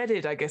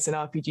dreaded, I guess, in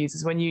RPGs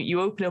is when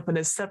you open up and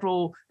there's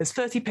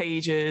 30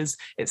 pages,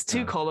 it's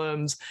 2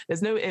 columns,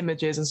 there's no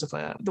images and stuff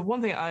like that. The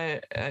one thing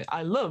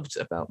I loved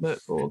about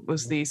MÖRK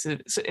was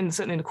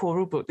certainly in the core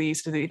rulebook,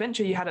 the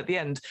adventure you had at the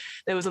end,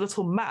 there was a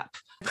little map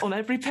on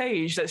every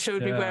page that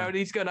showed me where I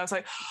need to go. And I was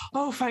like,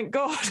 oh, thank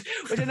God,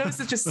 which I know is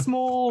such a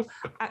small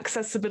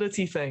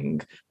accessibility thing,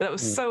 but that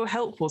was so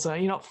helpful. So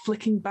you're not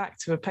flicking back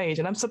to a page.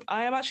 And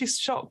I am actually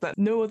shocked that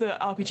no other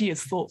RPG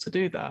has thought to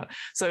do that.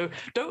 So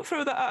don't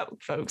throw that out,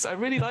 folks. I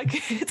really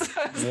like it.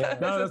 That's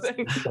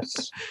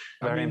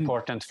very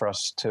important for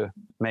us to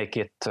make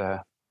it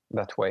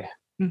that way.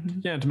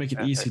 Yeah, to make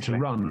it easy to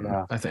run.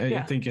 Yeah. I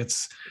think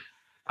it's,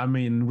 I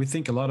mean, we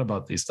think a lot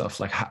about these stuff,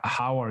 like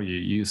how are you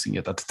using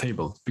it at the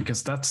table?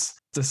 Because that's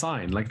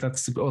design, like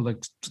that's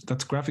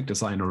graphic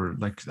design, or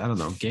like, I don't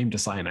know, game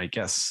design, I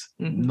guess.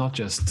 Not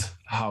just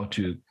how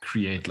to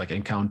create like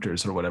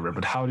encounters or whatever,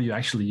 but how do you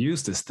actually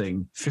use this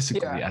thing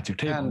physically at your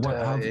table? And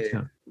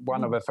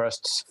one of the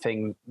first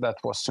thing that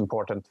was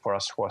important for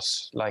us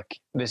was like,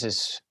 you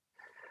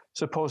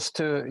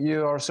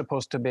are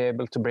supposed to be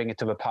able to bring it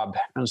to the pub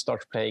and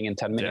start playing in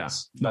 10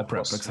 minutes. Yeah, that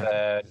was,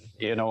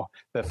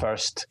 the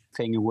first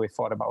thing we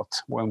thought about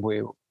when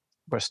we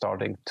were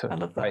starting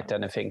to write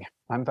anything.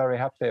 I'm very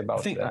happy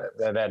about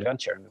the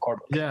adventure in the core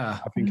book. Yeah,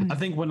 I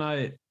think when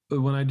I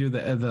do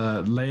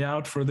the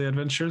layout for the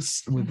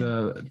adventures with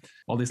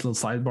all these little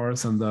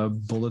sidebars and the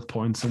bullet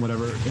points and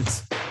whatever,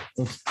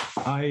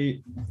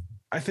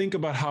 I think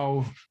about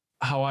how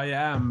I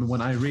am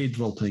when I read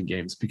role-playing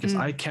games, because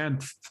I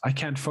can't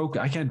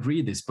focus. I can't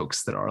read these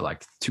books that are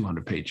like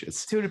 200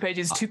 pages. 200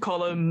 pages, 2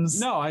 columns.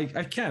 No, I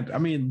can't. I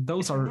mean,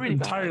 those are really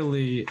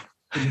entirely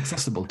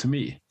inaccessible to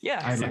me. Yeah,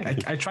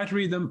 I try to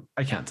read them.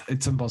 I can't.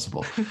 It's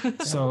impossible.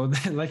 So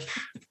like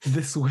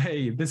this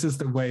is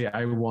the way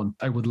I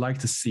would like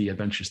to see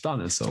adventures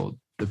done. And so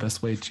the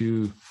best way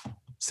to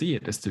see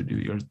it is to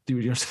do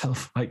it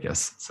yourself, I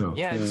guess. So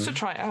just to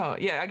try it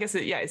out. Yeah, I guess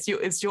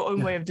it's your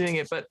own way of doing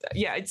it. But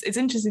yeah, it's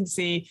interesting to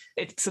see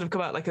it sort of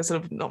come out like a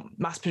sort of, not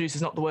mass produced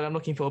is not the word I'm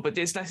looking for, but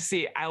it's nice to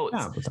see it out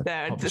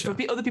there and for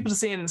other people to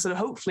see it and sort of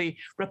hopefully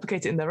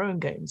replicate it in their own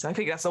games. I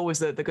think that's always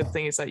the good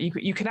thing, is that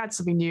you can add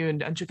something new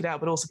and check it out,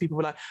 but also people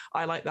were like,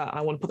 I like that,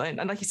 I want to put that in.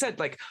 And like you said,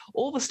 like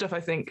all the stuff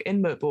I think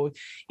in MÖRK,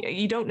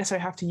 you don't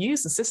necessarily have to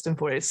use the system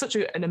for it. It's such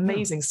an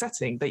amazing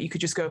setting that you could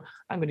just go,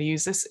 I'm going to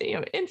use this,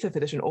 in 5th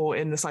edition or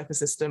in the Cypher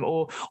system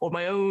or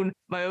my own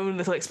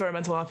little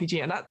experimental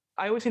RPG. And that,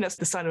 I always think that's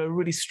the sign of a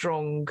really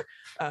strong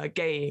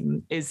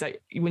game, is that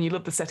when you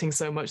love the setting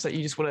so much that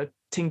you just want to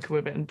tinker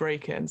with it and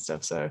break it and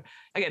stuff. So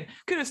again,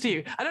 kudos to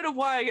you. I don't know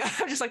why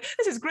I'm just like,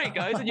 this is great,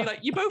 guys, and you're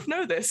like, you both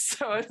know this,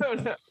 so I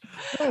don't know.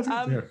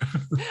 I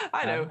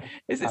know.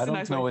 I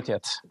don't know it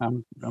yet.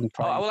 I'm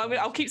trying.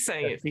 I'll keep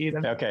saying it for you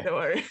then. Okay. Don't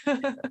worry.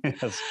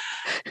 Yes.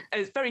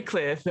 It's very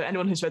clear for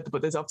anyone who's read the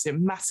book. There's obviously a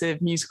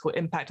massive musical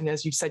impact, and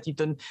as you've said, you've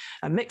done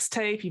a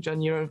mixtape, you've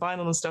done your own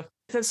vinyl and stuff.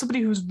 If there's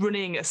somebody who's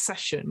running a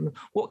session,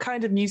 what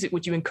kind of music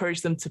would you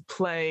encourage them to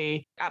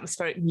play?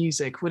 Atmospheric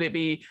music? Would it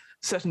be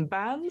certain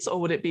bands, or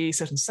would it be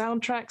certain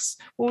soundtracks?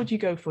 What would you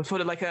go for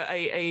like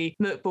a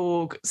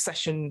BORG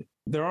session?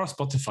 There are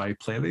Spotify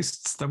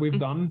playlists that we've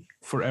done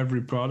for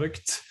every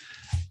product.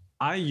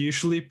 I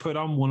usually put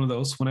on one of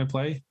those when I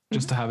play,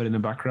 just to have it in the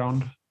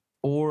background,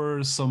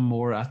 or some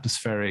more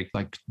atmospheric,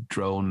 like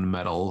drone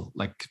metal,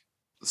 like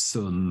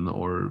Sun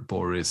or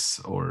Boris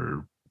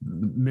or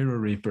Mirror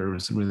Reaper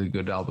is a really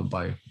good album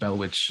by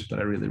Bellwitch that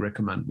I really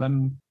recommend.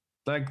 Then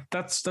like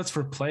that's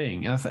for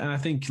playing, and I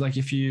think like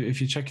if you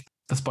check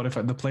the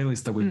Spotify, the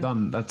playlist that we've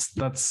done,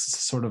 that's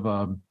sort of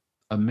a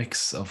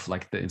mix of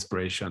like the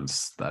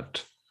inspirations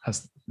that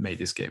has made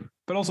this game,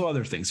 but also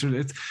other things.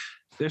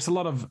 There's a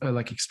lot of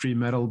like extreme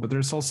metal, but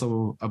there's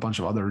also a bunch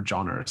of other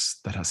genres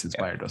that has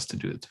inspired us to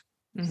do it,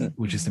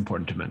 which is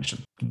important to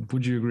mention.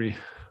 Would you agree?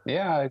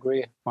 Yeah, I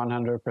agree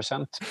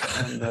 100%.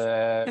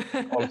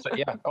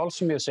 And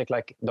also music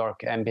like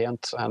dark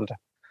ambient, and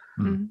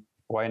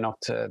why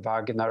not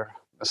Wagner,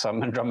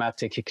 some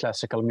dramatic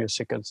classical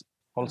music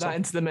also that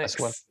into the mix as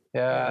well.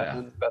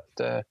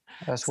 But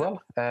as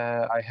well,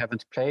 I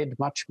haven't played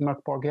much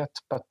MÖRK yet,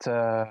 but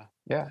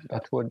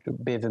that would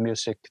be the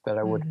music that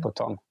I would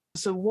put on.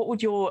 So what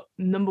would your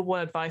number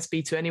one advice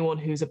be to anyone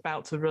who's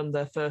about to run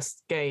their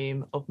first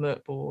game of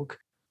BORG?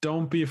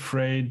 Don't be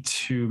afraid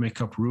to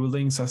make up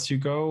rulings as you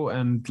go,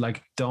 and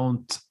like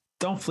don't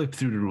flip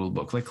through the rule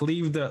book. Like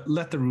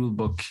let the rule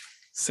book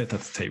sit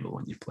at the table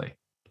when you play.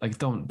 Like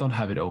don't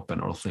have it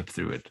open or flip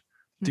through it.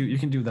 You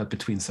can do that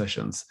between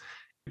sessions.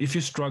 If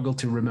you struggle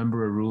to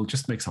remember a rule,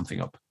 just make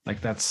something up.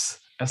 Like that's,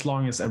 as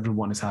long as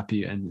everyone is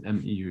happy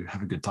and you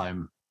have a good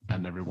time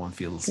and everyone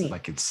feels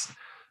like it's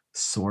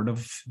sort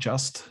of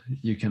just,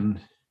 you can,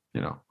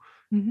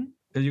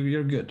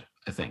 you're good,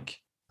 I think.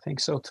 I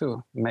think so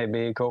too.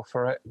 Maybe go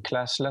for a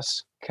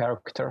classless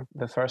character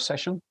the first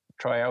session,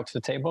 try out the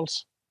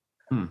tables,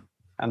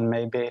 and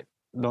maybe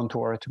don't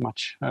worry too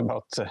much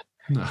about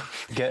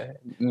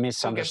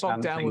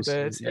misunderstand down things.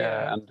 With it.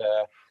 And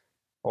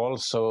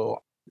also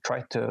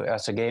try to,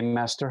 as a game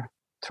master,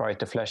 try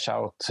to flesh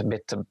out a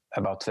bit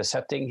about the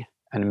setting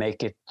and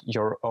make it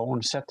your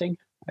own setting,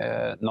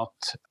 not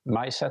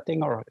my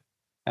setting or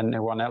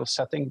anyone else's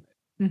setting.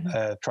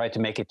 Try to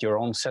make it your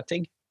own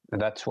setting.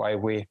 That's why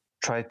we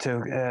try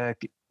to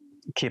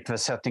keep the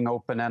setting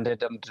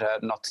open-ended and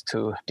not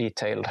too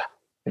detailed,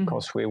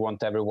 because we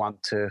want everyone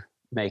to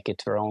make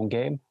it their own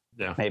game.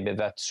 Yeah. Maybe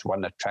that's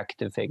one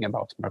attractive thing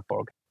about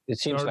BORG. It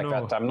seems like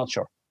that. I'm not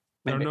sure.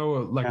 Maybe. There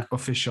are no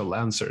official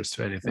answers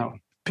to anything. No.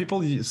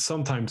 People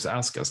sometimes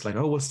ask us like,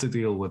 "Oh, what's the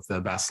deal with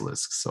the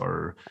basilisks?"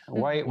 Or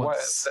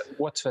what's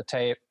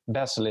the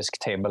basilisk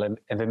table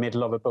in the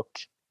middle of a book?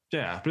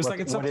 Yeah, but it's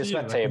it's up to you.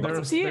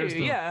 It's to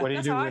you. Yeah. What do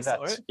you do with that?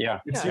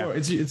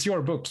 It's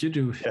your book. You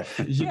do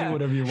do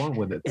whatever you want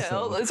with it. Yeah,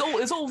 so.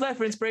 it's all there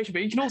for inspiration,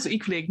 but you can also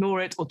equally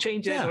ignore it or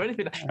change it or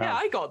anything. Yeah,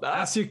 I got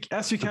that.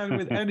 As you can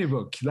with any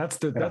book.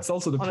 That's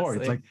also the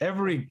point. Like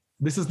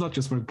this is not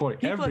just BORG.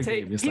 Every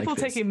game is people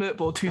taking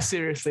BORG too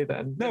seriously.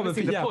 Then no, but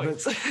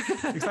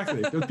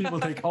exactly. But people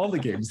take all the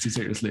games too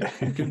seriously.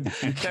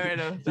 Fair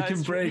enough. You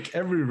can break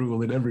every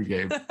rule in every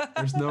game.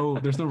 There's no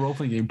role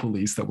playing game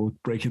police that will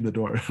break in the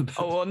door.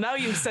 Oh well, now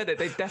you've said it.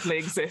 They definitely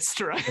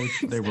exist, right?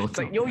 They will. It's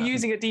like you're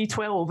using a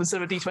D12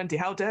 instead of a D20.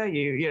 How dare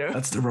you? You know.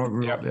 That's the wrong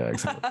rule. Yeah,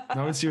 exactly.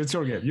 No, it's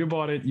your game. You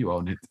bought it. You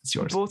own it. It's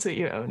yours. You bought it.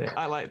 You own it.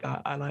 I like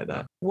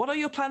that. What are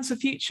your plans for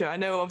future? I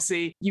know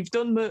obviously you've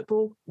done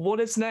BORG. What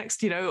is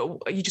next? You know,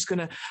 are you just going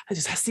to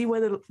see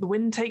where the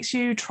wind takes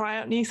you, try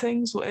out new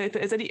things?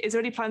 Is there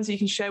any plans that you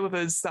can share with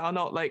us that are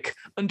not like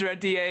under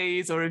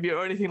NDAs or review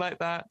or anything like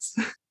that?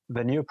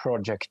 The new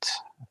project,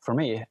 for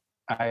me,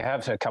 I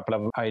have a couple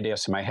of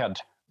ideas in my head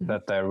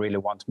that I really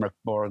want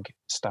BORG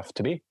stuff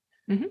to be,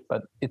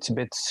 but it's a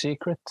bit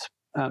secret.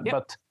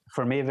 But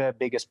for me, the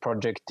biggest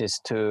project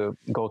is to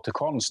go to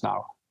cons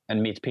now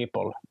and meet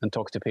people and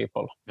talk to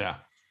people. Yeah.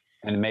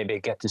 And maybe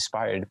get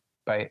inspired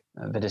by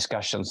the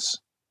discussions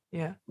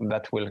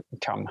that will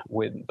come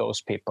with those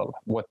people,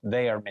 what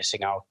they are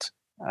missing out,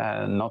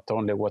 not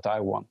only what I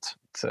want.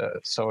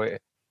 So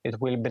it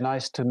will be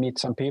nice to meet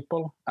some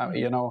people.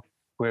 You know,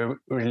 we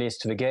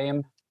released the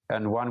game,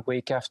 and 1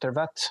 week after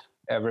that,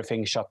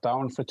 everything shut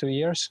down for 2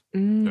 years.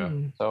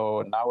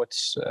 So now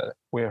it's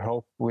we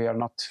hope we are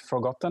not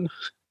forgotten,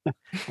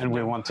 and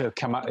we want to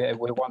come out.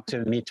 We want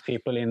to meet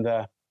people in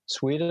the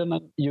Sweden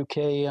and UK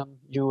and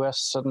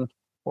US and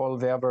all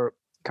the other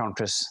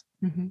countries.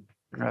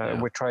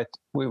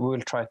 We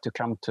will try to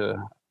come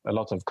to a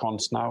lot of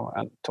cons now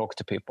and talk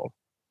to people.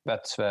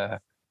 That's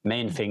the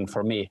main thing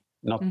for me,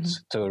 not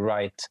to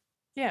write.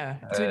 Yeah,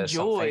 to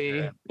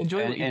enjoy what you've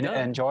done.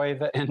 Enjoy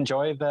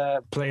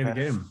the play the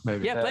game.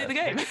 Maybe. Yeah, play the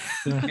game.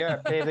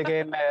 Play the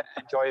game.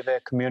 Enjoy the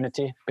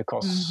community,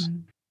 because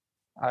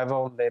I've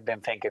only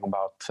been thinking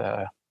about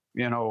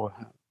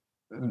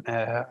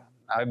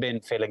I've been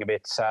feeling a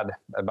bit sad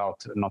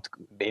about not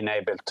being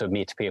able to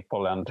meet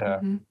people and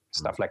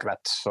stuff like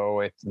that.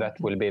 So that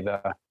will be the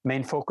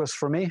main focus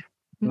for me,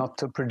 not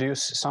to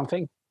produce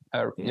something,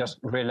 just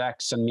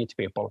relax and meet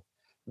people.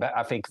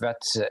 I think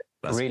that's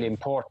really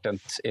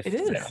important.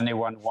 If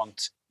anyone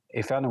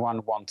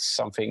wants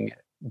something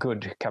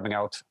good coming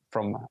out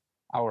from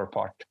our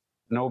part,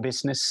 no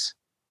business,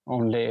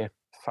 only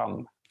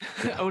fun.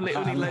 only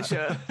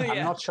leisure.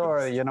 I'm not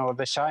sure,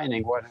 The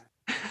Shining.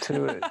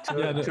 Too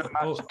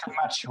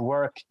much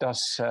work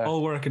does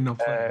all work and no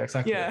play.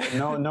 Exactly.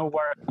 No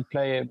work and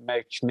play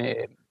makes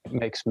me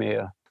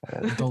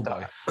dull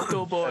boy.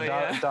 Dull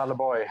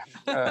boy.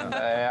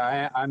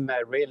 I'm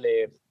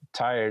really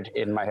tired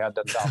in my head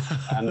and dull,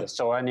 and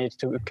so I need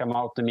to come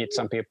out and meet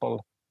some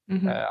people.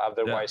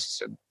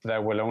 Otherwise,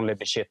 there will only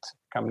be shit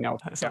coming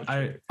out.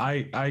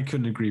 I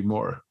couldn't agree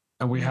more.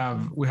 And we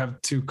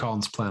have 2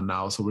 cons planned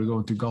now. So we're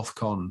going to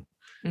GothCon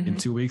in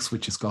 2 weeks,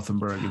 which is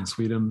Gothenburg in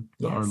Sweden,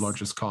 our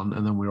largest con,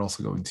 and then we're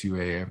also going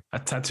to a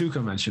tattoo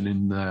convention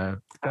in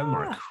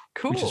Denmark,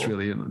 cool. Which is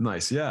really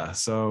nice. Yeah,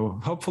 so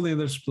hopefully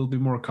will be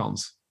more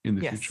cons in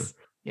the future.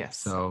 Yes.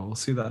 So we'll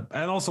see that.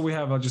 And also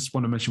I just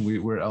want to mention,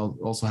 we're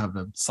also have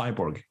a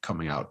Cyborg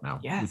coming out now,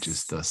 which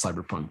is the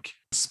cyberpunk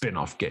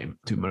spin-off game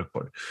to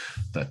MÖRK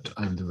that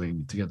I'm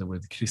doing together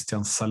with Christian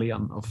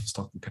Salén of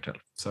Stockholm Cartel.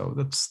 So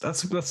that's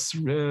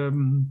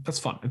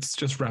fun. It's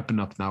just wrapping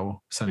up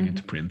now, sending it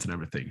to print and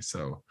everything.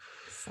 So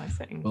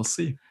exciting. We'll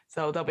see.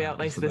 So they'll be out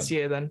later this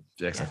year then.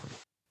 Yeah, exactly.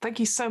 Thank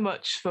you so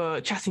much for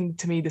chatting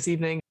to me this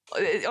evening.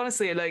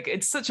 Honestly,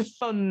 it's such a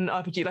fun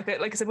RPG. Like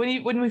I said, when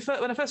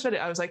I first read it,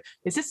 I was like,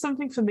 "Is this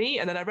something for me?"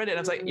 And then I read it, and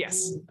I was like,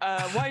 "Yes."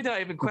 Why did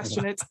I even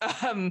question it?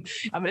 I'm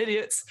an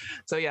idiot.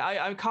 So yeah,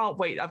 I can't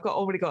wait. I've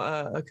already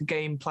got a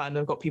game plan.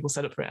 I've got people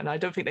set up for it, and I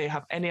don't think they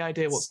have any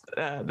idea what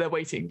they're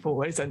waiting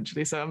for.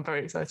 Essentially, so I'm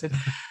very excited.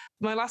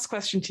 My last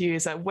question to you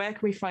is where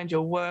can we find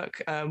your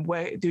work?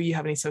 Where do you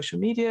have any social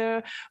media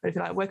or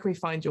anything like? Where can we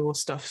find your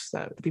stuff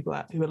that the people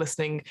who are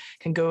listening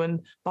can go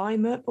and buy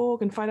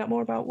BORG and find out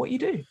more about what you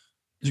do?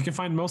 You can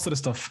find most of the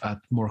stuff at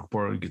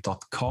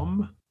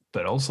morkborg.com,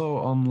 but also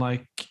on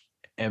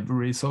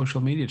every social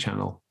media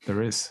channel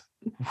there is.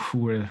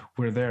 We're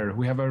there.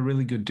 We have a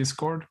really good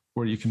Discord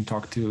where you can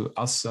talk to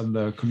us and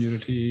the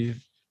community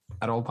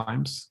at all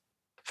times.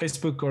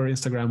 Facebook or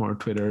Instagram or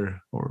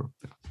Twitter or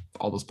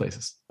all those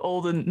places.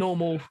 All the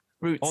normal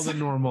routes. All the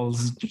normal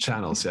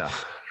channels, yeah.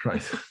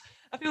 Right.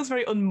 That feels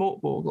very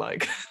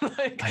un-Morkborg-like.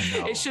 I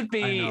know, it should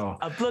be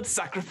a blood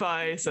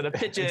sacrifice and a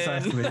pigeon.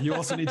 Exactly. You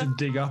also need to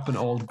dig up an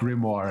old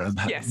grimoire and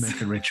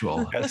make a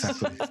ritual.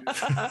 Exactly.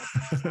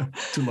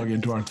 To log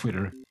into our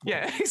Twitter.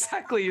 Yeah,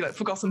 exactly. Like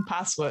forgotten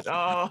password.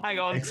 Oh, hang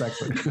on.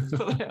 Exactly.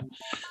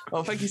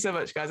 Well, thank you so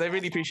much, guys. I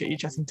really appreciate you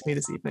chatting to me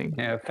this evening.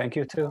 Yeah, thank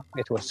you too.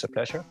 It was a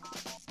pleasure.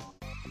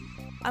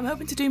 I'm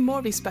hoping to do more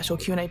of these special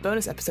Q&A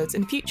bonus episodes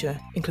in future,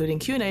 including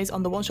Q&As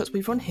on the one-shots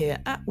we've run here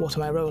at What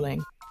Am I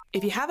Rolling?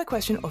 If you have a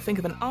question or think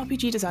of an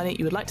RPG designer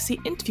you would like to see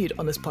interviewed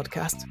on this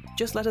podcast,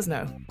 just let us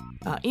know.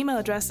 Our email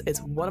address is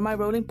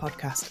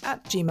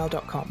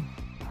whatamirollingpodcast@gmail.com.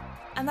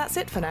 And that's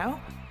it for now.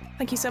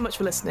 Thank you so much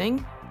for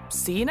listening.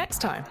 See you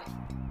next time.